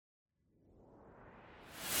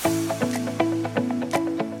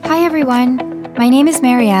everyone. My name is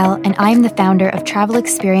Marielle, and I'm the founder of Travel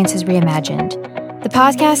Experiences Reimagined, the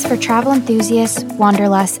podcast for travel enthusiasts,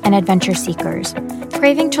 wanderlust, and adventure seekers,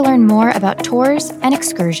 craving to learn more about tours and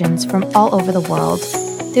excursions from all over the world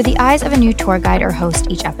through the eyes of a new tour guide or host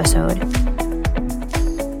each episode.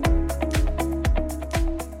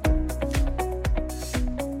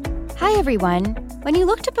 Hi, everyone. When you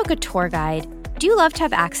look to book a tour guide, do you love to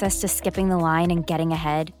have access to skipping the line and getting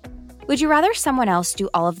ahead? Would you rather someone else do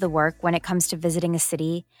all of the work when it comes to visiting a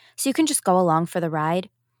city, so you can just go along for the ride?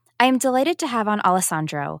 I am delighted to have on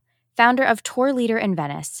Alessandro, founder of Tour Leader in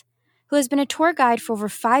Venice, who has been a tour guide for over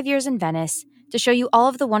 5 years in Venice to show you all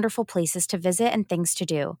of the wonderful places to visit and things to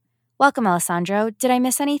do. Welcome, Alessandro. Did I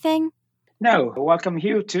miss anything? No, welcome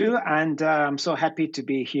you too, and I'm so happy to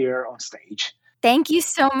be here on stage. Thank you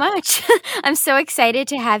so much. I'm so excited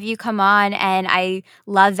to have you come on, and I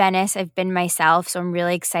love Venice. I've been myself, so I'm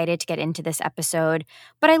really excited to get into this episode.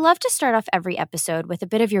 But I love to start off every episode with a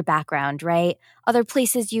bit of your background, right? Other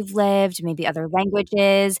places you've lived, maybe other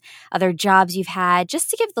languages, other jobs you've had, just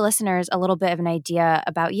to give the listeners a little bit of an idea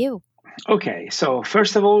about you. Okay, so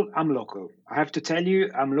first of all, I'm local. I have to tell you,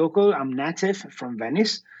 I'm local. I'm native from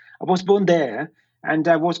Venice. I was born there. And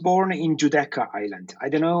I was born in Giudecca Island. I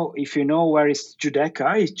don't know if you know where is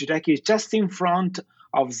Giudecca. Giudecca is just in front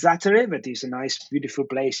of Zattere, that is a nice, beautiful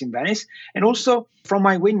place in Venice. And also from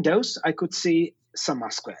my windows, I could see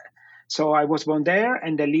Summer Square. So I was born there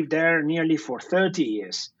and I lived there nearly for 30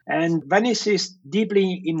 years. And Venice is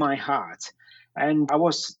deeply in my heart. And I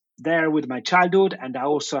was there with my childhood, and I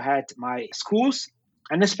also had my schools,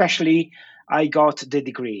 and especially I got the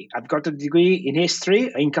degree. I've got a degree in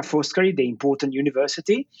history in Ca' Foscari, the important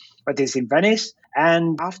university that is in Venice.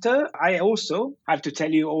 And after, I also have to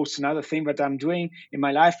tell you also another thing that I'm doing in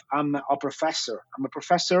my life. I'm a professor. I'm a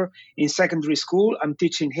professor in secondary school. I'm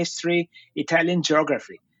teaching history, Italian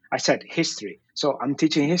geography. I said history. So I'm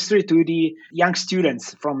teaching history to the young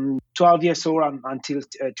students from 12 years old until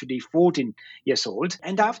to the 14 years old.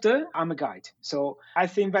 And after, I'm a guide. So I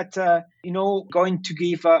think that, going to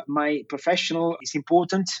give my professional is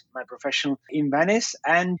important, my professional in Venice.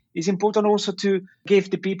 And it's important also to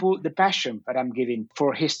give the people the passion that I'm giving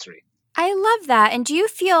for history. I love that. And do you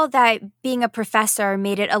feel that being a professor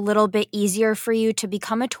made it a little bit easier for you to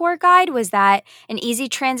become a tour guide? Was that an easy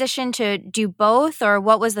transition to do both? Or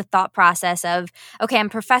what was the thought process of, okay, I'm a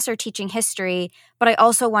professor teaching history, but I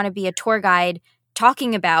also want to be a tour guide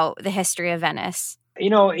talking about the history of Venice?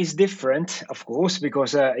 It's different, of course,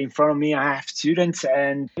 because in front of me I have students,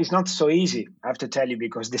 and it's not so easy, I have to tell you,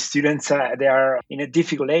 because the students, they are in a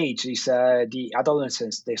difficult age. It's the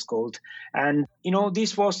adolescents, they're called. And,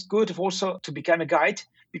 this was good also to become a guide,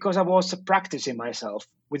 because I was practicing myself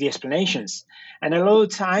with the explanations. And a lot of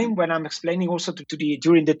time when I'm explaining also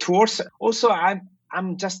during the tours, also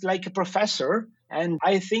I'm just like a professor. And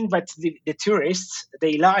I think that the tourists,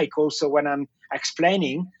 they like also when I'm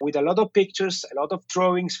explaining with a lot of pictures, a lot of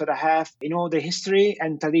drawings that I have, the history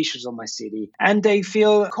and traditions of my city. And they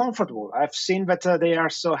feel comfortable. I've seen that they are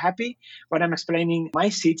so happy when I'm explaining my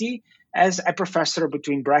city as a professor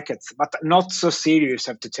between brackets, but not so serious,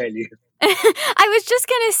 I have to tell you. I was just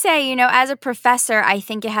going to say, as a professor, I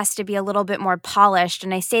think it has to be a little bit more polished.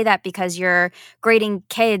 And I say that because you're grading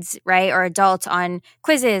kids, right, or adults on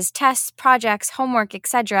quizzes, tests, projects, homework,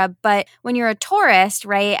 etc. But when you're a tourist,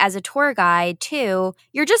 right, as a tour guide too,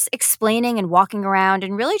 you're just explaining and walking around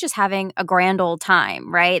and really just having a grand old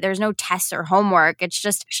time, right? There's no tests or homework. It's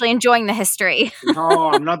just actually enjoying the history.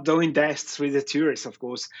 No, I'm not doing tests with the tourists, of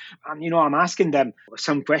course. I'm asking them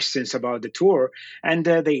some questions about the tour, and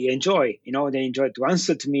they enjoy. They enjoy to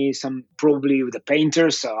answer to me some probably with the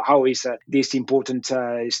painters. How is this important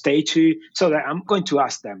statue? So that I'm going to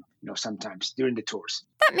ask them, sometimes during the tours.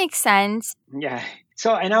 That makes sense. Yeah.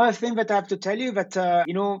 So another thing that I have to tell you that,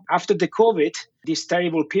 after the COVID, this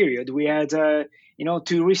terrible period, we had,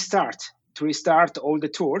 to restart all the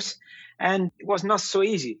tours. And it was not so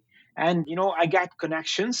easy. And, I got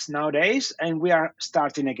connections nowadays, and we are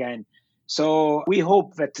starting again. So we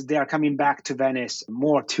hope that they are coming back to Venice,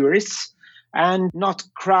 more tourists, and not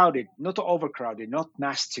crowded, not overcrowded, not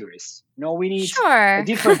mass tourists. We need a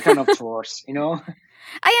different kind of tours,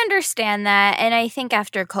 I understand that. And I think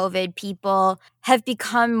after COVID, people have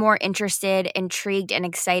become more interested, intrigued, and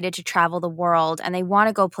excited to travel the world. And they want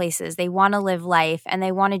to go places. They want to live life, and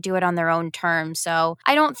they want to do it on their own terms. So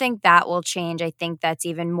I don't think that will change. I think that's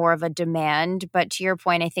even more of a demand. But to your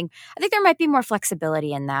point, I think there might be more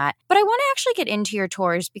flexibility in that. But I want to actually get into your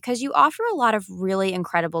tours because you offer a lot of really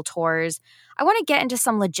incredible tours. I want to get into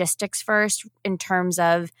some logistics first in terms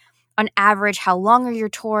of On average, how long are your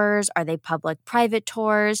tours? Are they public, private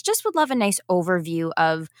tours? Just would love a nice overview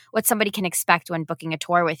of what somebody can expect when booking a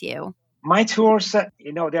tour with you. My tours,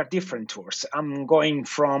 they're different tours. I'm going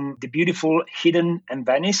from the beautiful hidden in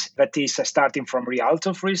Venice, that is starting from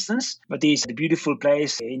Rialto, for instance, that is the beautiful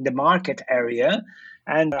place in the market area.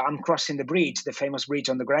 And I'm crossing the bridge, the famous bridge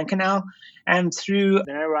on the Grand Canal. And through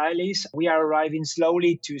the narrow alleys, we are arriving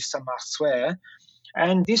slowly to Saint-Marc Square.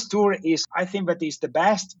 And this tour is, I think, that is the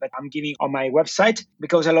best that I'm giving on my website,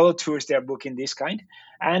 because a lot of tourists, they are booking this kind.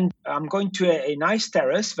 And I'm going to a nice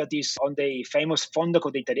terrace that is on the famous Fondaco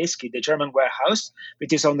dei Tedeschi, the German warehouse,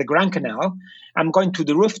 which is on the Grand Canal. I'm going to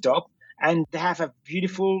the rooftop, and they have a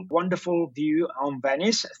beautiful, wonderful view on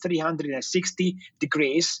Venice, 360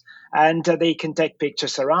 degrees. And they can take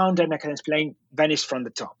pictures around, and I can explain Venice from the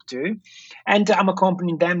top too. And I'm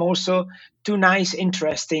accompanying them also to nice,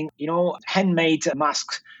 interesting, handmade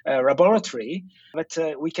mask laboratory. But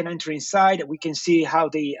we can enter inside, we can see how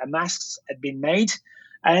the masks have been made.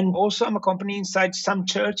 And also I'm accompanying inside some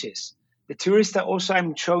churches. The tourists are also,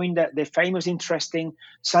 I'm showing the famous, interesting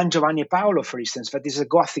San Giovanni Paolo, for instance, that is a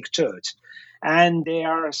Gothic church. And they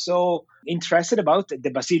are so interested about the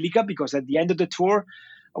Basilica, because at the end of the tour,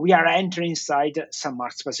 we are entering inside St.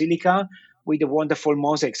 Mark's Basilica with the wonderful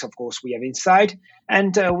mosaics, of course, we have inside.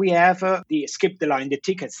 And we have the skip the line, the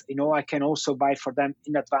tickets. I can also buy for them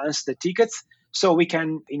in advance the tickets, so we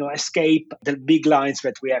can, escape the big lines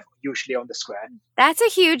that we have usually on the square. That's a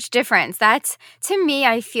huge difference. That's, to me,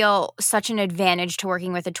 I feel such an advantage to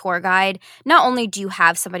working with a tour guide. Not only do you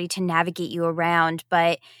have somebody to navigate you around,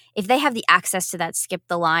 but if they have the access to that skip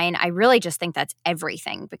the line, I really just think that's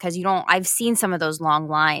everything, because I've seen some of those long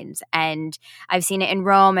lines, and I've seen it in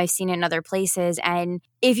Rome, I've seen it in other places. And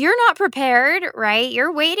if you're not prepared, right,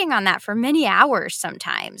 you're waiting on that for many hours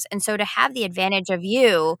sometimes. And so to have the advantage of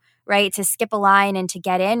you, right, to skip a line and to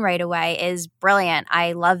get in right away is brilliant.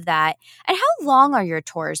 I love that. And how long are your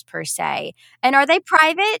tours per se? And are they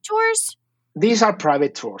private tours? These are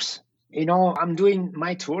private tours. I'm doing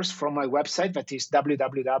my tours from my website, that is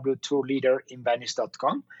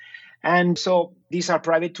www.tourleaderinvenice.com. And so these are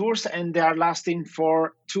private tours, and they are lasting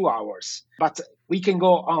for 2 hours. But we can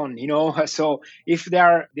go on, So if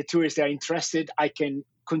the tourists are interested, I can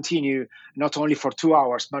continue not only for 2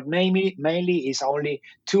 hours, but mainly is only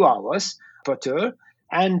 2 hours per tour.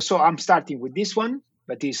 And so I'm starting with this one,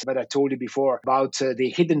 that is what I told you before about the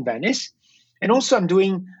hidden Venice. And also I'm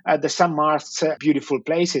doing the St. Mark's beautiful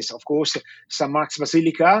places, of course, St. Mark's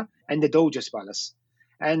Basilica and the Doge's Palace.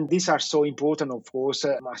 And these are so important, of course,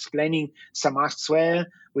 explaining St. Mark's Square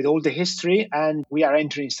with all the history. And we are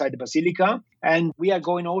entering inside the Basilica, and we are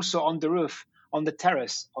going also on the roof, on the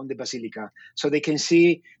terrace on the Basilica, so they can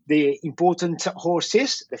see the important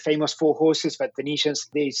horses, the famous 4 horses that Venetians,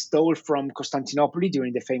 they stole from Constantinople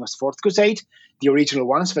during the famous Fourth Crusade, the original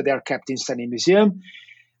ones that they are kept inside the museum.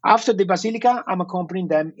 After the Basilica, I'm accompanying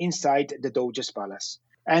them inside the Doge's Palace.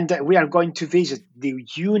 And we are going to visit the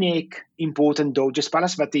unique, important Doge's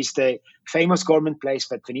Palace, that is the famous government place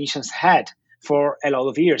that Venetians had for a lot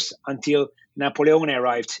of years, until Napoleon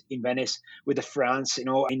arrived in Venice with France, in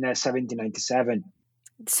 1797.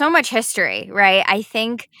 So much history, right? I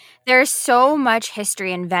think there's so much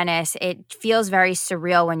history in Venice. It feels very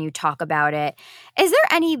surreal when you talk about it. Is there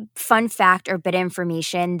any fun fact or bit of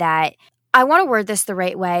information that, I want to word this the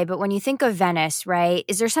right way, but when you think of Venice, right,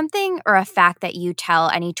 is there something or a fact that you tell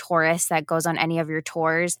any tourist that goes on any of your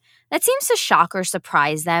tours that seems to shock or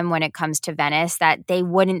surprise them when it comes to Venice that they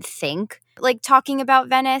wouldn't think, like talking about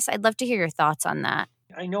Venice? I'd love to hear your thoughts on that.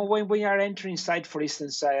 I know when we are entering inside, for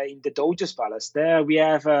instance, in the Doge's Palace, there we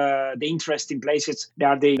have the interesting places. There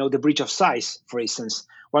are the Bridge of Sighs, for instance.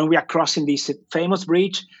 When we are crossing this famous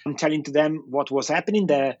bridge, I'm telling to them what was happening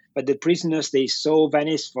there. But the prisoners, they saw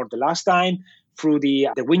Venice for the last time through the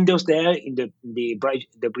windows there in the bridge,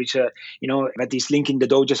 that is linking the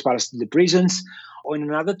Doge's Palace to the prisons. On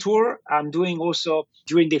another tour, I'm doing also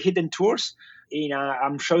during the hidden tours.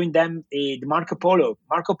 I'm showing them the Marco Polo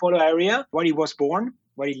area, where he was born,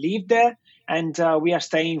 where he lived there. And we are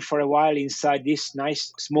staying for a while inside this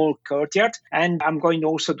nice small courtyard. And I'm going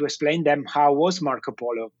also to explain them how was Marco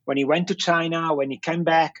Polo when he went to China, when he came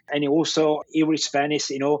back, and he reached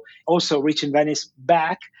Venice, also reaching Venice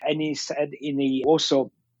back. And he said he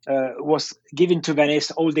also was giving to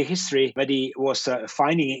Venice all the history that he was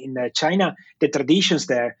finding in China, the traditions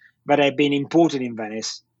there that have been imported in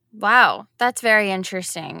Venice. Wow, that's very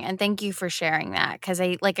interesting. And thank you for sharing that. Because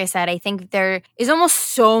like I said, I think there is almost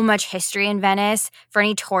so much history in Venice. For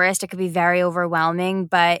any tourist, it could be very overwhelming,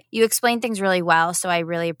 but you explain things really well. So I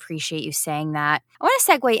really appreciate you saying that. I want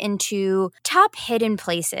to segue into top hidden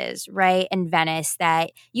places, right, in Venice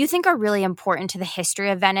that you think are really important to the history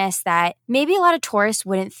of Venice that maybe a lot of tourists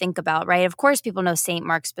wouldn't think about, right? Of course, people know St.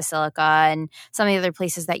 Mark's Basilica and some of the other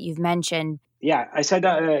places that you've mentioned. Yeah, I said,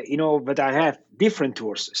 that I have different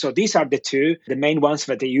tours. So these are the main ones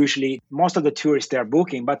that they usually, most of the tourists they are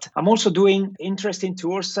booking. But I'm also doing interesting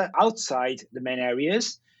tours outside the main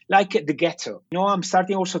areas, like the ghetto. I'm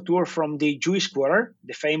starting also a tour from the Jewish Quarter,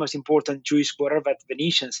 the famous important Jewish quarter that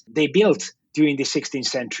Venetians, they built during the 16th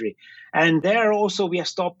century. And there also we are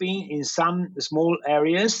stopping in some small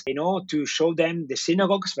areas, to show them the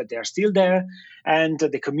synagogues, that they are still there, and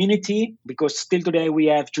the community, because still today we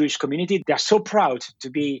have Jewish community. They are so proud to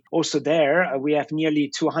be also there. We have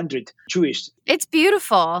nearly 200 Jewish. It's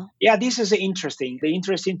beautiful. Yeah, this is interesting. The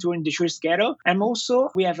interesting tour in the Jewish ghetto. And also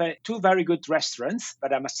we have two very good restaurants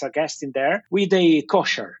that I'm suggesting there with the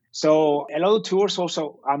kosher. So a lot of tours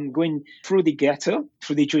also, I'm going through the ghetto,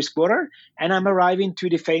 through the Jewish quarter, and I'm arriving to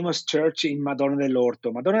the famous church in Madonna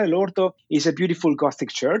dell'Orto. Madonna dell'Orto is a beautiful Gothic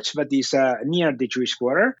church that is near the Jewish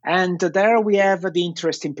quarter. And there we have the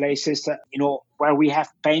interesting places, where we have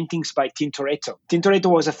paintings by Tintoretto. Tintoretto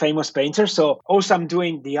was a famous painter. So also I'm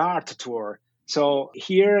doing the art tour. So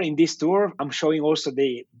here in this tour, I'm showing also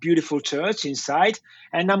the beautiful church inside,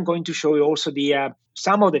 and I'm going to show you also the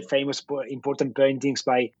some of the famous important paintings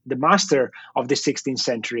by the master of the 16th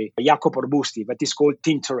century, Jacopo Arbusti, that is called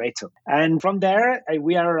Tintoretto. And from there,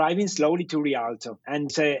 we are arriving slowly to Rialto. And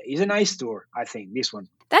it's a nice tour, I think, this one.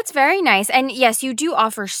 That's very nice. And yes, you do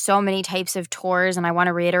offer so many types of tours. And I want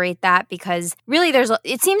to reiterate that because really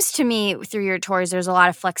it seems to me through your tours, there's a lot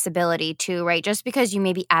of flexibility too, right? Just because you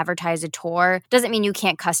maybe advertise a tour doesn't mean you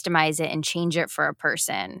can't customize it and change it for a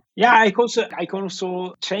person. Yeah, I can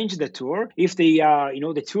also change the tour if the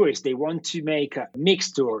tourists, they want to make a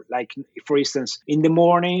mixed tour. Like, for instance, in the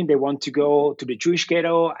morning, they want to go to the Jewish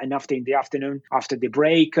ghetto, and in the afternoon, after the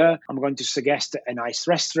break, I'm going to suggest a nice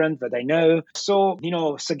restaurant that I know. So,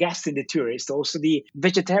 suggesting the tourists, also the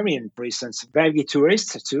vegetarian, for instance, veggie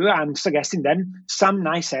tourists too, I'm suggesting them some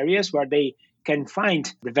nice areas where they can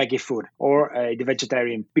find the veggie food or the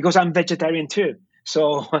vegetarian, because I'm vegetarian too.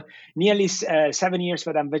 So nearly 7 years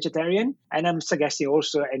that I'm vegetarian, and I'm suggesting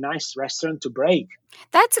also a nice restaurant to break.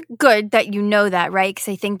 That's good that you know that, right? Because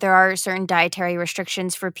I think there are certain dietary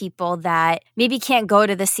restrictions for people that maybe can't go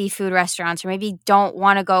to the seafood restaurants or maybe don't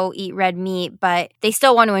want to go eat red meat, but they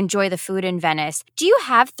still want to enjoy the food in Venice. Do you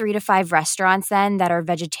have 3 to 5 restaurants then that are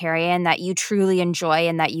vegetarian that you truly enjoy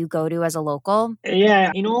and that you go to as a local?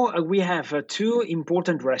 Yeah, we have 2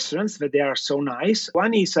 important restaurants that they are so nice.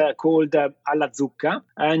 One is called Alla Zucca,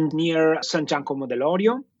 and near San Giacomo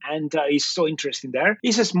dell'Orio, and it's so interesting there.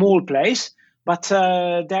 It's a small place, but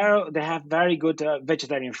there they have very good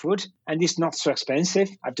vegetarian food, and it's not so expensive,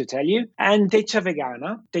 I have to tell you. And Teccia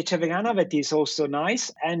Vegana that is also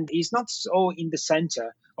nice, and it's not so in the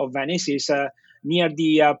center of Venice. It's near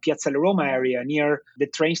the Piazzale Roma area, near the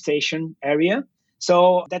train station area.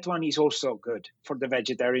 So that one is also good for the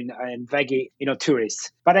vegetarian and veggie,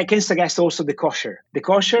 tourists. But I can suggest also the kosher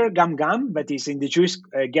Gam Gam, that is in the Jewish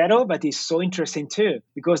ghetto, but is so interesting too,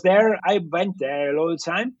 because I went there a lot of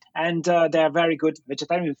time, and they are very good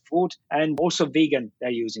vegetarian food and also vegan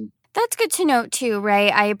they're using. That's good to note too,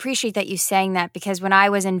 right? I appreciate that you saying that because when I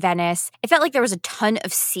was in Venice, it felt like there was a ton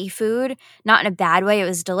of seafood, not in a bad way. It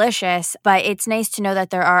was delicious, but it's nice to know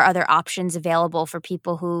that there are other options available for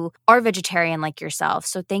people who are vegetarian like yourself.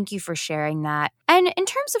 So thank you for sharing that. And in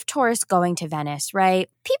terms of tourists going to Venice, right?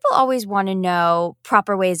 People always want to know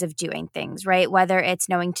proper ways of doing things, right? Whether it's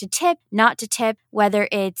knowing to tip, not to tip, whether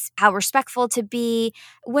it's how respectful to be.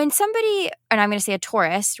 When somebody, and I'm going to say a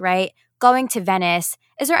tourist, right, going to Venice,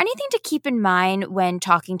 is there anything to keep in mind when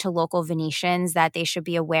talking to local Venetians that they should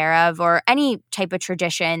be aware of, or any type of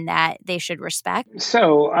tradition that they should respect?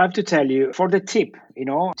 So I have to tell you, for the tip,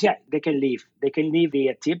 they can leave. They can leave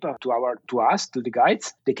the tip to the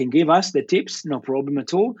guides. They can give us the tips, no problem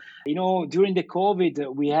at all. During the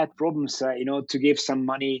COVID, we had problems, to give some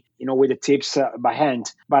money, with the tips by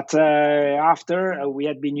hand. But after we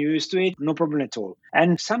had been used to it, no problem at all.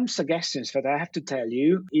 And some suggestions that I have to tell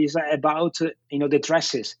you is about, the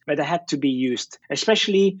dresses that had to be used,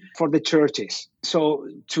 especially for the churches. So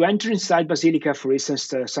to enter inside Basilica, for instance,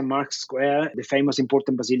 St. Mark's Square, the famous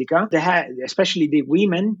important Basilica, they have, especially the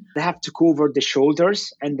women, they have to cover the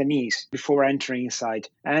shoulders and the knees before entering inside.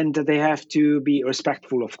 And they have to be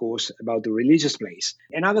respectful, of course, about the religious place.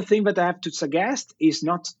 Another thing that I have to suggest is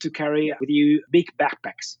not to carry with you big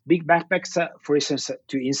backpacks. Big backpacks, for instance,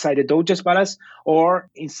 to inside the Doge's Palace or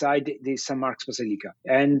inside the St. Mark's Basilica.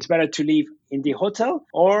 And it's better to leave in the hotel,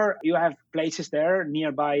 or you have places there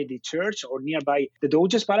nearby the church or nearby the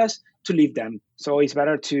Doge's Palace to leave them. So it's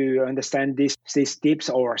better to understand these tips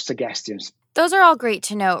or suggestions. Those are all great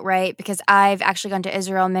to note, right? Because I've actually gone to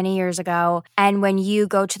Israel many years ago. And when you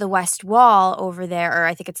go to the West Wall over there, or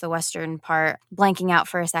I think it's the western part, blanking out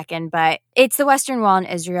for a second, but it's the Western Wall in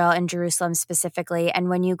Israel, in Jerusalem specifically. And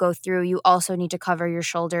when you go through, you also need to cover your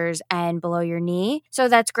shoulders and below your knee. So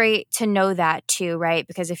that's great to know that too, right?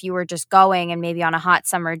 Because if you were just going and maybe on a hot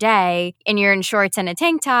summer day and you're in shorts and a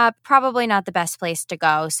tank top, probably not the best place to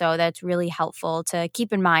go. So that's really helpful to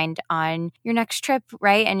keep in mind on your next trip,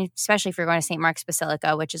 right? And especially if you're going to St. Mark's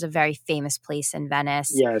Basilica, which is a very famous place in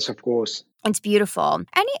Venice. Yes, of course. It's beautiful.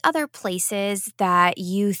 Any other places that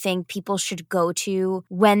you think people should go to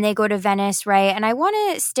when they go to Venice, right? And I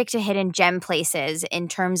want to stick to hidden gem places in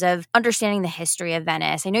terms of understanding the history of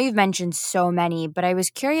Venice. I know you've mentioned so many, but I was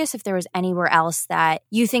curious if there was anywhere else that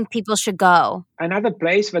you think people should go. Another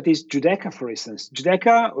place that is Giudecca, for instance.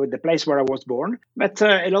 Giudecca, or the place where I was born, but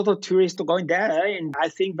a lot of tourists are going there, and I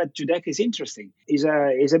think that Giudecca is interesting. Is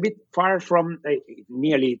a bit far from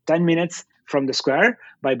nearly 10 minutes from the square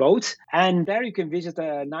by boat. And there you can visit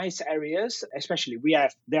nice areas, especially we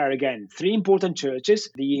have there again 3 important churches.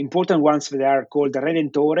 The important ones that are called the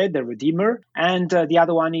Redentore, the Redeemer, and the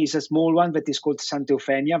other one is a small one that is called Santa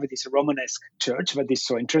Eufemia, that is a Romanesque church that is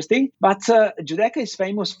so interesting. But Giudecca is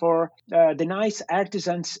famous for the nice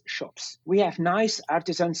artisans shops. We have nice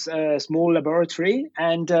artisans small laboratory,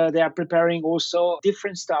 and they are preparing also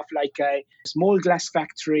different stuff like a small glass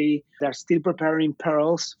factory. They're still preparing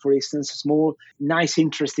pearls, for instance, small, nice,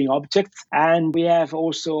 interesting objects. And we have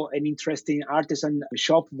also an interesting artisan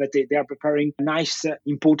shop that they are preparing nice,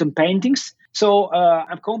 important paintings. So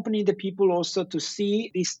I'm accompanying the people also to see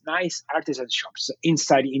these nice artisan shops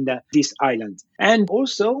inside in this island. And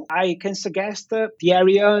also I can suggest the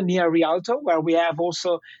area near Rialto, where we have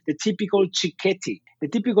also the typical cicchetti. The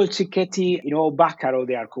typical cicchetti, baccaro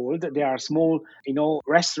they are called. They are small,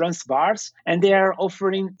 restaurants, bars, and they are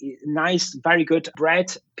offering nice, very good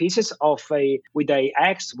bread pieces with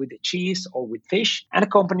eggs, with cheese, or with fish, and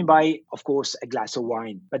accompanied by, of course, a glass of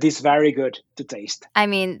wine. But it's very good to taste. I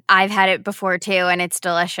mean, I've had it before too, and it's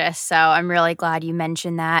delicious. So I'm really glad you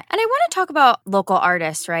mentioned that. And I want to talk about local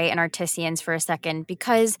artists, right, and artisans for a second,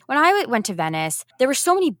 because when I went to Venice, there were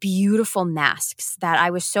so many beautiful masks that I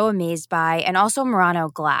was so amazed by, and also Murano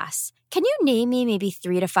glass. Can you name me maybe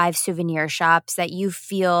 3 to 5 souvenir shops that you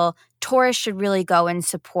feel tourists should really go and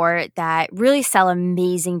support, that really sell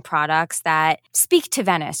amazing products that speak to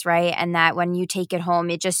Venice, right? And that when you take it home,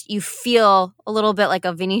 you feel a little bit like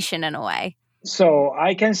a Venetian in a way. So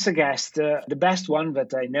I can suggest the best one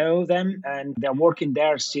that I know them, and they're working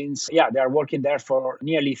there they are working there for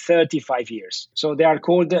nearly 35 years. So they are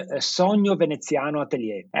called Sogno Veneziano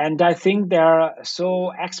Atelier. And I think they are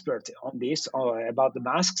so expert on this, about the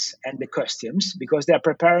masks and the costumes, because they are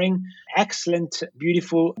preparing excellent,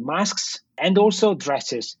 beautiful masks and also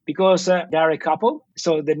dresses, because they are a couple.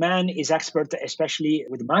 So the man is expert, especially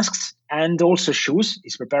with masks, and also shoes.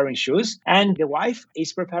 He's preparing shoes. And the wife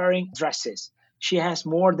is preparing dresses. She has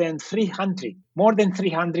more than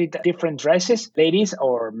 300 different dresses, ladies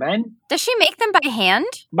or men. Does she make them by hand?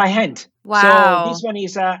 By hand. Wow. So this one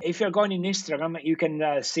is, if you're going in Instagram, you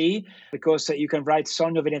can see, because you can write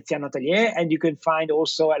Sogno Veneziano Atelier, and you can find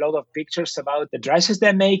also a lot of pictures about the dresses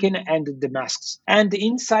they're making and the masks. And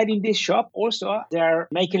inside in this shop also, they're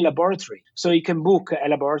making laboratory. So you can book a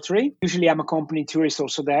laboratory. Usually I'm accompanying tourists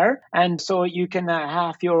also there. And so you can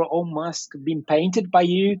have your own mask being painted by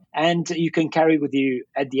you, and you can carry with you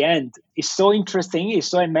at the end. It's so interesting. It's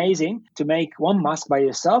so amazing to make one mask by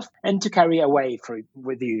yourself and to carry away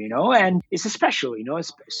with you, and it's a special,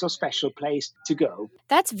 it's so special place to go.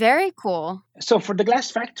 That's very cool. So for the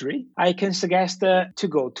glass factory, I can suggest to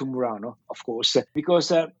go to Murano, of course,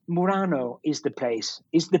 because Murano is the place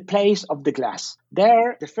of the glass.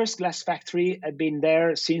 There, the first glass factory had been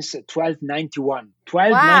there since 1291.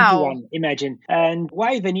 1291, wow. Imagine. And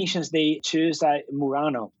why Venetians, they choose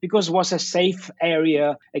Murano? Because it was a safe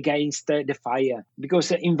area against the fire.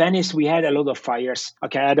 Because in Venice, we had a lot of fires.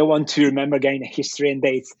 Okay, I don't want to remember again history and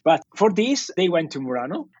dates. But for this, they went to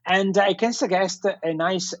Murano. And I can suggest a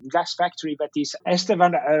nice glass factory that is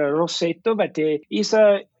Esteban Rossetto, that is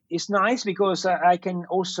it's nice because I can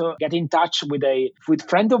also get in touch with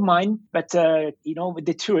friend of mine. But with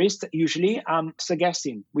the tourist, usually I'm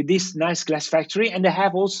suggesting with this nice glass factory, and I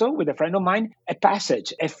have also with a friend of mine a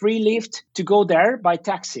passage, a free lift to go there by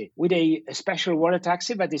taxi with a special water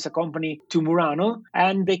taxi that is accompanied to Murano,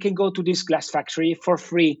 and they can go to this glass factory for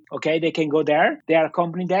free. Okay, they can go there. They are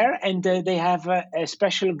accompanied there, and they have a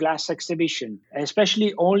special glass exhibition,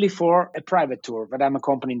 especially only for a private tour that I'm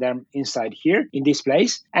accompanying them inside here in this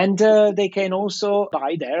place. And they can also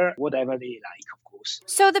buy there whatever they like, of course.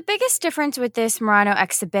 So the biggest difference with this Murano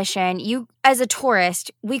exhibition, you as a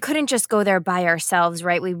tourist, we couldn't just go there by ourselves,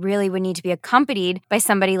 right? We really would need to be accompanied by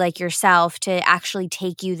somebody like yourself to actually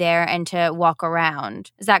take you there and to walk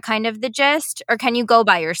around. Is that kind of the gist? Or can you go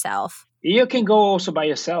by yourself? You can go also by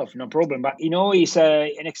yourself, no problem. But, it's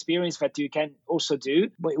an experience that you can also do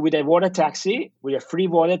with a water taxi, with a free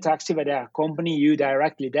water taxi that accompany you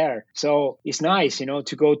directly there. So it's nice,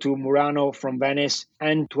 to go to Murano from Venice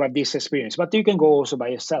and to have this experience. But you can go also by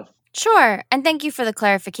yourself. Sure. And thank you for the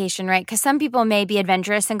clarification, right? Because some people may be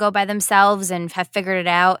adventurous and go by themselves and have figured it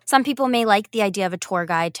out. Some people may like the idea of a tour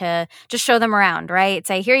guide to just show them around, right?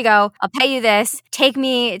 Say, here you go. I'll pay you this. Take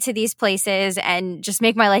me to these places and just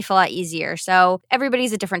make my life a lot easier. So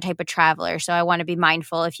everybody's a different type of traveler. So I want to be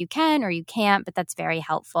mindful if you can or you can't, but that's very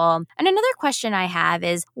helpful. And another question I have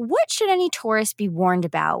is, what should any tourist be warned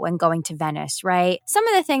about when going to Venice, right? Some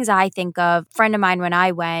of the things I think of, a friend of mine when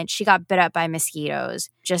I went, she got bit up by mosquitoes.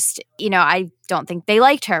 I don't think they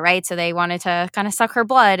liked her, right? So they wanted to kind of suck her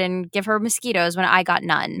blood and give her mosquitoes when I got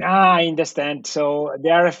none. I understand. So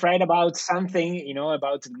they are afraid about something,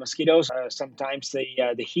 about the mosquitoes. Sometimes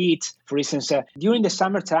the heat, for instance, during the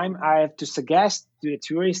summertime, I have to suggest to the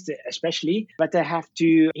tourists especially, but I have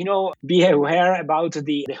to, be aware about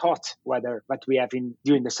the hot weather that we have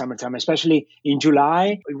during the summertime, especially in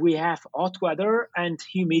July. We have hot weather and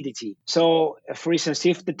humidity. So, for instance,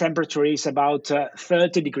 if the temperature is about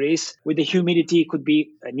 30 degrees, with the humidity it could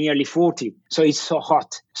be nearly 40. So it's so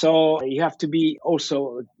hot. So you have to be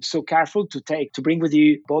also so careful to bring with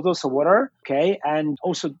you bottles of water, okay, and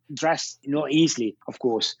also dress, easily, of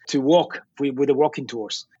course, to walk with the walking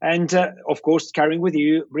tours. And of course, bring with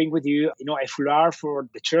you, a foulard for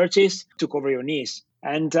the churches to cover your knees.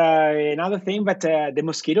 And another thing, but the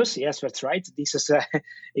mosquitoes, yes, that's right. This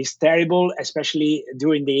is terrible, especially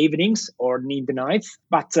during the evenings or in the nights.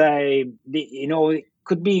 But it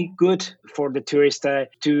could be good for the tourist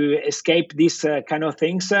to escape these kind of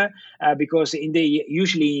things because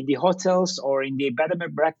usually in the hotels or in the bed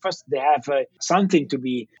and breakfast, they have something to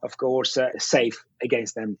be, of course, safe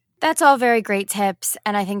against them. That's all very great tips,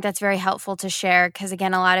 and I think that's very helpful to share because,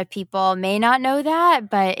 again, a lot of people may not know that,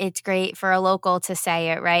 but it's great for a local to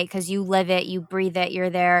say it, right? Because you live it, you breathe it,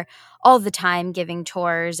 you're there all the time giving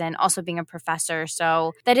tours and also being a professor.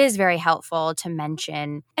 So that is very helpful to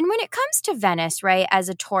mention. And when it comes to Venice, right, as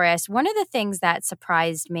a tourist, one of the things that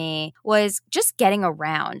surprised me was just getting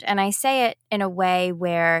around. And I say it in a way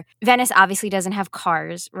where Venice obviously doesn't have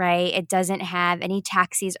cars, right? It doesn't have any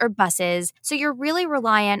taxis or buses. So you're really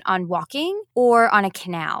reliant on walking or on a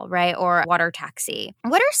canal, right? Or a water taxi.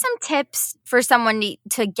 What are some tips for someone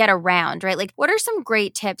to get around, right? Like, what are some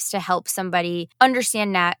great tips to help somebody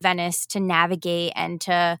understand Venice, to navigate and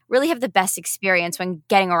to really have the best experience when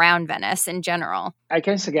getting around Venice in general? I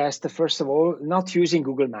can suggest, first of all, not using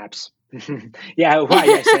Google Maps. Yeah, why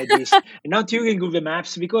I said this? Not using Google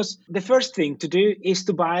Maps, because the first thing to do is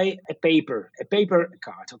to buy a paper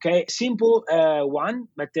card, okay? Simple one,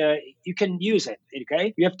 but you can use it,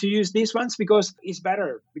 okay? You have to use these ones because it's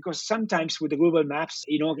better, because sometimes with the Google Maps,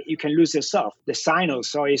 you can lose yourself. The sign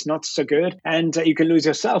also is not so good and you can lose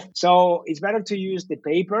yourself. So it's better to use the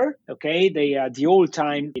paper, okay? The old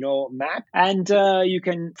time, map, and you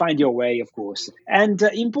can find your way, of course. And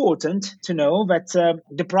important to know that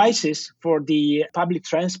the prices for the public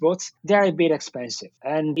transports, they're a bit expensive.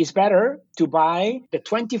 And it's better to buy the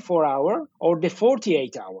 24-hour or the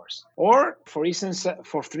 48 hours. Or, for instance,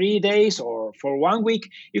 for 3 days or for 1 week,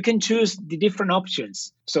 you can choose the different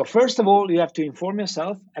options. So first of all, you have to inform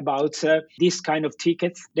yourself about this kind of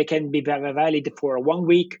tickets. They can be valid for 1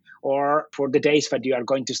 week or for the days that you are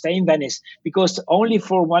going to stay in Venice, because only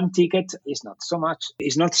for one ticket is not so much.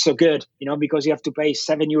 It's not so good, because you have to pay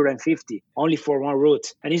 €7.50 only for one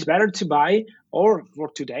route. And it's better to buy or for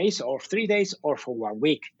 2 days, or 3 days, or for 1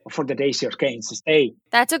 week, or for the days you're going to stay.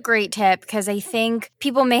 That's a great tip because I think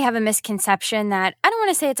people may have a misconception that I don't want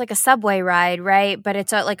to say it's like a subway ride, right? But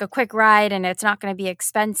it's like a quick ride and it's not going to be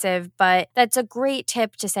expensive. But that's a great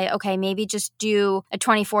tip to say, okay, maybe just do a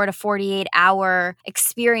 24 to 48 hour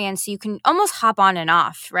experience so you can almost hop on and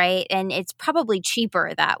off, right? And it's probably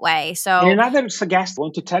cheaper that way. So And another suggestion I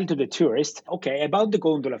want to tell to the tourist, okay, about the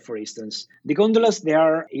gondola, for instance. The gondolas, they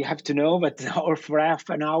are, you have to know that or for half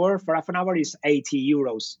an hour is 80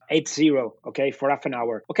 euros, 80, okay, for half an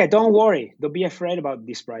hour. Okay, don't worry. Don't be afraid about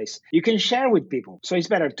this price. You can share with people. So it's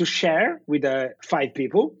better to share with 5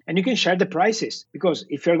 people and you can share the prices. Because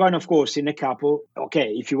if you're going, of course, in a couple,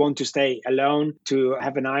 okay, if you want to stay alone to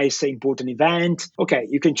have a nice, important event, okay,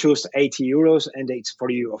 you can choose 80 euros and it's for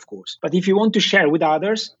you, of course. But if you want to share with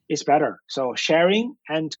others, it's better. So sharing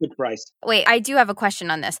and good price. Wait, I do have a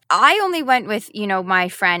question on this. I only went with, my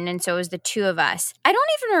friend, and so it was the two of us. I don't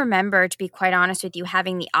even remember, to be quite honest with you,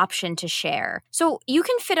 having the option to share. So you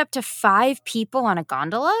can fit up to 5 people on a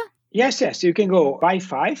gondola? Yes, you can go by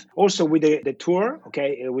 5. Also with the tour,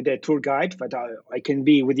 okay, with the tour guide, but I can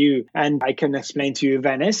be with you and I can explain to you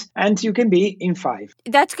Venice, and you can be in 5.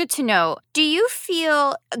 That's good to know. Do you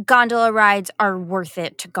feel gondola rides are worth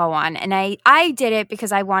it to go on? And I did it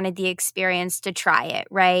because I wanted the experience to try it,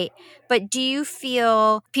 right? But do you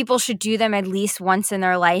feel people should do them at least once in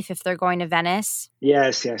their life if they're going to Venice?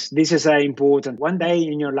 Yes. This is important. One day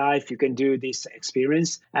in your life, you can do this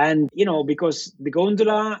experience. And, because the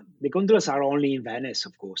gondolas are only in Venice,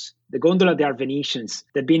 of course. The gondola, they are Venetians.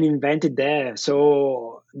 They've been invented there.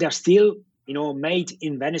 So they're still made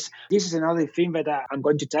in Venice. This is another thing that I'm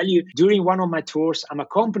going to tell you. During one of my tours, I'm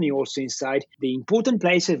accompanying also inside the important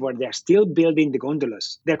places where they're still building the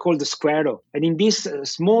gondolas. They're called the Squero. And in this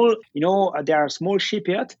small, there are small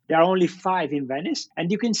shipyard. There are only 5 in Venice.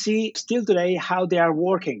 And you can see still today how they are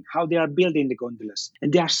working, how they are building the gondolas.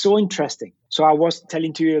 And they are so interesting. So I was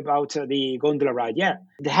telling to you about the gondola ride. Yeah,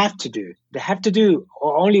 they have to do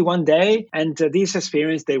only one day. And this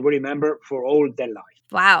experience they will remember for all their life.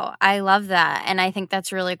 Wow, I love that. And I think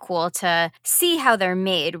that's really cool to see how they're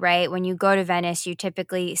made, right? When you go to Venice, you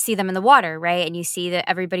typically see them in the water, right? And you see that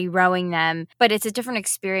everybody rowing them. But it's a different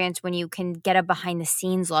experience when you can get a behind the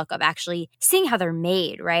scenes look of actually seeing how they're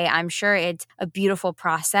made, right? I'm sure it's a beautiful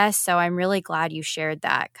process. So I'm really glad you shared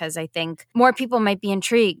that because I think more people might be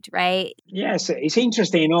intrigued, right? Yes, it's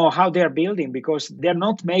interesting, how they're building because they're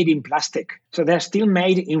not made in plastic. So they're still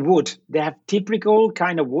made in wood. They have typical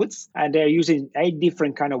kind of woods and they're using 8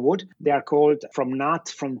 different kind of wood. They are called from nut,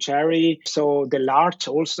 from cherry. So the larch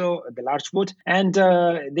wood. And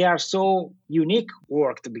they are so unique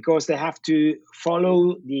worked because they have to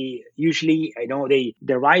follow the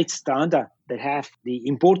right standard. They have the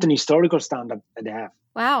important historical standard that they have.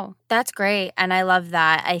 Wow, that's great. And I love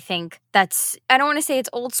that. I think I don't want to say it's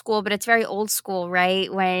old school, but it's very old school,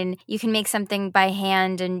 right? When you can make something by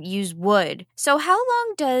hand and use wood. So how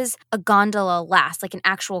long does a gondola last, like an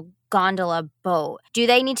actual gondola boat? Do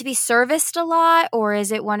they need to be serviced a lot, or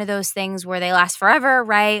is it one of those things where they last forever,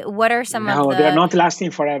 right? What are some of the... No, they're not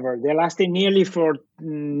lasting forever. They're lasting nearly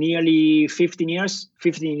 15 years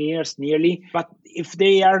nearly. But if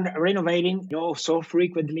they are renovating, so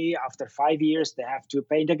frequently, after 5 years, they have to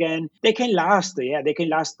paint again. They can last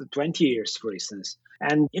 20 years, for instance.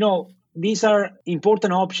 And, these are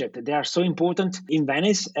important objects. They are so important in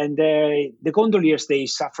Venice. And the gondoliers, they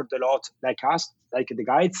suffered a lot, like us, like the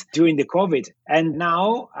guides, during the COVID. And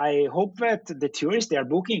now I hope that the tourists, they are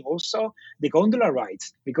booking also the gondola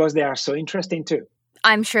rides because they are so interesting too.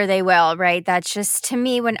 I'm sure they will, right? That's just, to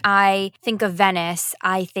me, when I think of Venice,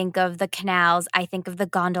 I think of the canals, I think of the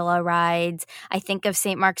gondola rides, I think of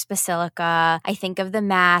St. Mark's Basilica, I think of the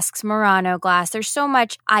masks, Murano glass. There's so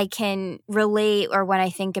much I can relate, or when I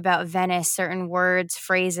think about Venice, certain words,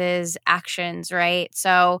 phrases, actions, right?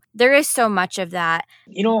 So there is so much of that.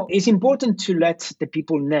 It's important to let the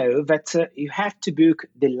people know that you have to book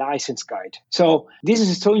the license guide. So this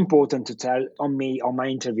is so important to tell on my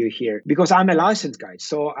interview here, because I'm a license guide.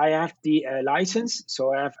 So I have the license.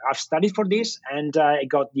 So I've studied for this and I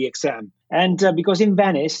got the exam. And because in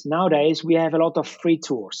Venice, nowadays, we have a lot of free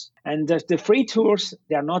tours. And the free tours,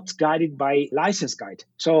 they are not guided by license guide.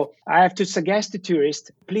 So I have to suggest to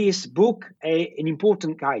tourists, please book an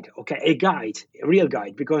important guide, okay, a real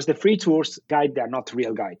guide, because the free tours guide, they are not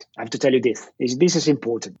real guide. I have to tell you this. This is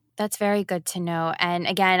important. That's very good to know. And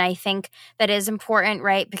again, I think that is important,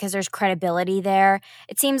 right? Because there's credibility there.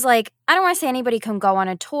 It seems like, I don't want to say anybody can go on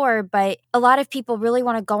a tour, but a lot of people really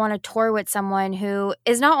want to go on a tour with someone who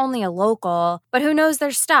is not only a local, local, but who knows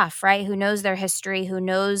their stuff, right? Who knows their history, who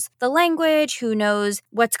knows the language, who knows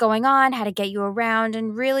what's going on, how to get you around,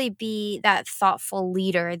 and really be that thoughtful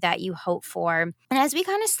leader that you hope for. And as we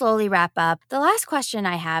kind of slowly wrap up, the last question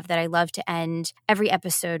I have that I love to end every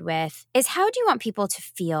episode with is, how do you want people to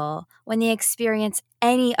feel when they experience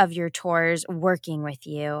any of your tours working with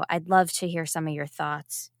you? I'd love to hear some of your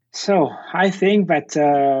thoughts. So I think that,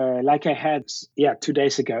 like I had, 2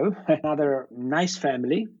 days ago, another nice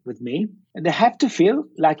family with me. They have to feel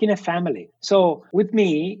like in a family. So with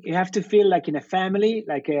me, you have to feel like in a family,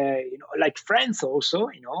 like friends also,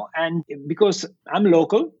 and because I'm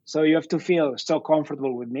local, so you have to feel so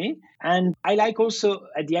comfortable with me. And I like also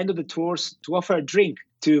at the end of the tours to offer a drink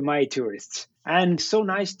to my tourists. And so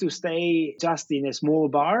nice to stay just in a small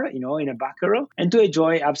bar, in a Baccarat, and to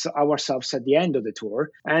enjoy ourselves at the end of the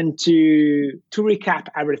tour and to recap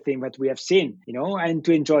everything that we have seen, and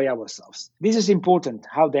to enjoy ourselves. This is important,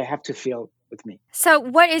 how they have to feel with me. So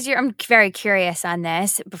I'm very curious on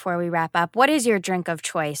this before we wrap up. What is your drink of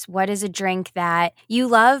choice? What is a drink that you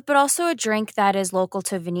love, but also a drink that is local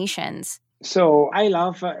to Venetians? So I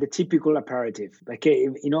love the typical aperitif.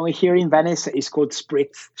 Here in Venice, it's called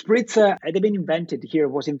Spritz. Spritz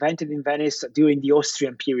was invented in Venice during the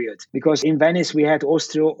Austrian period. Because in Venice, we had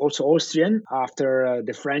Austrian after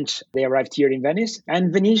the French, they arrived here in Venice.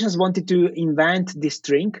 And Venetians wanted to invent this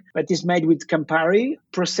drink that is made with Campari,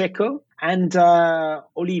 Prosecco, and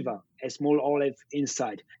Oliva, a small olive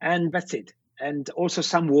inside. And that's it. And also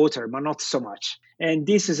some water, but not so much. And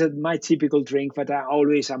this is my typical drink that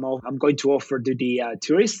I'm going to offer to the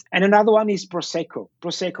tourists. And another one is Prosecco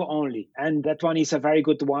only. And that one is a very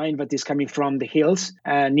good wine that is coming from the hills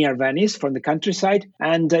near Venice, from the countryside.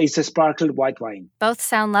 And it's a sparkled white wine. Both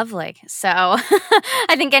sound lovely. So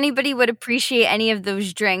I think anybody would appreciate any of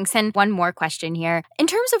those drinks. And one more question here. In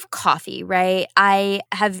terms of coffee, right? I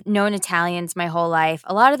have known Italians my whole life.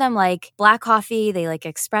 A lot of them like black coffee. They like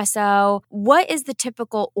espresso. What is the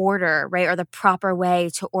typical order, right? Or the proper way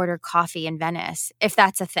to order coffee in Venice, if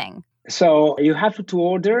that's a thing? So you have to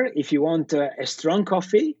order, if you want a strong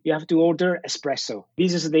coffee, you have to order espresso.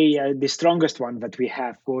 This is the strongest one that we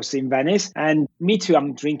have, of course, in Venice. And me too,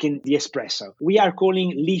 I'm drinking the espresso. We are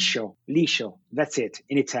calling liscio. That's it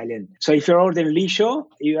in Italian. So if you're ordering liscio,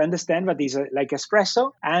 you understand that it's like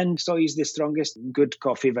espresso. And so it's the strongest good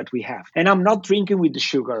coffee that we have. And I'm not drinking with the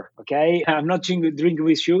sugar, okay? I'm not drinking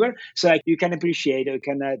with sugar. So you can appreciate it, you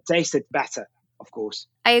can taste it better. Of course.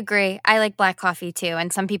 I agree. I like black coffee too.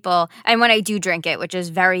 And some people, and when I do drink it, which is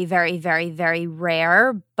very, very, very, very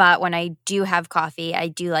rare, but when I do have coffee, I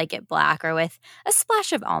do like it black or with a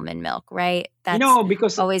splash of almond milk, right? That's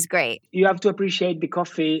because always great. You have to appreciate the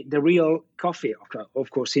coffee, the real coffee, of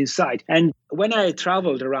course, inside. And when I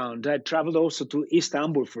traveled around, I traveled also to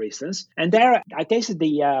Istanbul, for instance, and there I tasted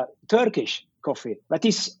the Turkish coffee, but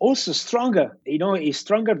it's also stronger, it's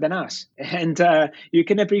stronger than us. And you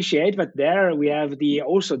can appreciate that there we have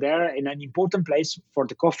also there in an important place for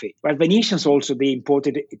the coffee. But Venetians also, they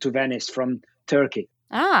imported it to Venice from Turkey.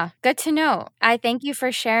 Ah, good to know. I thank you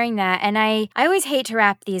for sharing that. And I always hate to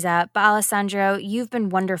wrap these up, but Alessandro, you've been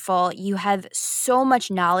wonderful. You have so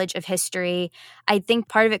much knowledge of history. I think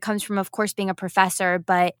part of it comes from, of course, being a professor,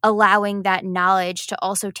 but allowing that knowledge to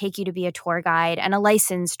also take you to be a tour guide and a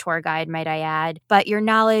licensed tour guide, might I add. But your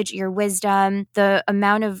knowledge, your wisdom, the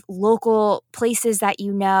amount of local places that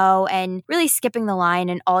you know, and really skipping the line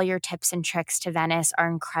and all your tips and tricks to Venice are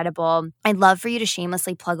incredible. I'd love for you to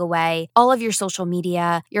shamelessly plug away all of your social media,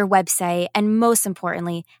 your website, and most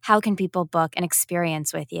importantly, how can people book an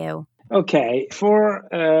experience with you? Okay,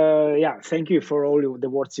 thank you for all the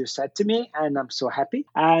words you said to me, and I'm so happy.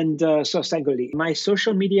 And secondly, my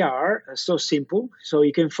social media are so simple. So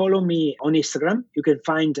you can follow me on Instagram. You can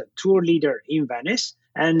find Tour Leader in Venice.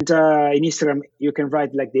 And in Instagram, you can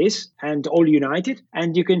write like this, and all united.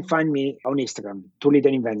 And you can find me on Instagram, Tour Leader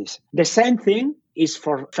in Venice. The same thing is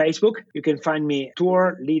for Facebook. You can find me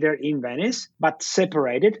Tour Leader in Venice, but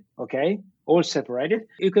separated, okay? All separated.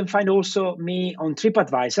 You can find also me on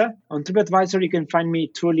TripAdvisor. On TripAdvisor, you can find me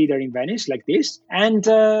Tour Leader in Venice, like this. And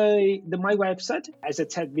my website, as I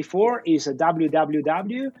said before, is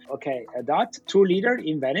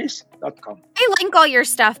www.tourleaderinvenice.com. I link all your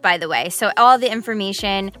stuff, by the way. So all the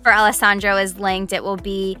information for Alessandro is linked. It will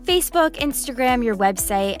be Facebook, Instagram, your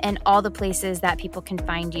website, and all the places that people can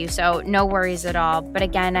find you. So no worries at all. But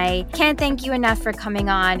again, I can't thank you enough for coming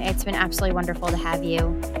on. It's been absolutely wonderful to have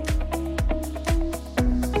you.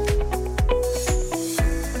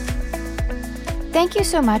 Thank you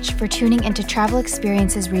so much for tuning into Travel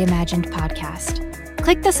Experiences Reimagined podcast.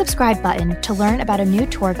 Click the subscribe button to learn about a new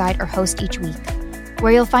tour guide or host each week,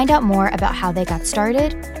 where you'll find out more about how they got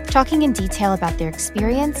started, talking in detail about their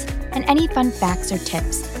experience and any fun facts or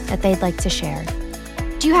tips that they'd like to share.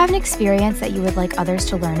 Do you have an experience that you would like others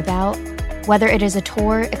to learn about? Whether it is a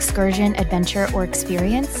tour, excursion, adventure, or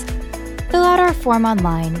experience? Fill out our form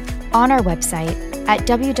online on our website at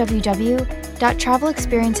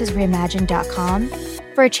www.travelexperiencesreimagined.com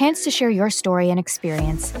for a chance to share your story and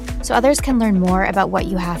experience so others can learn more about what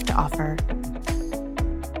you have to offer.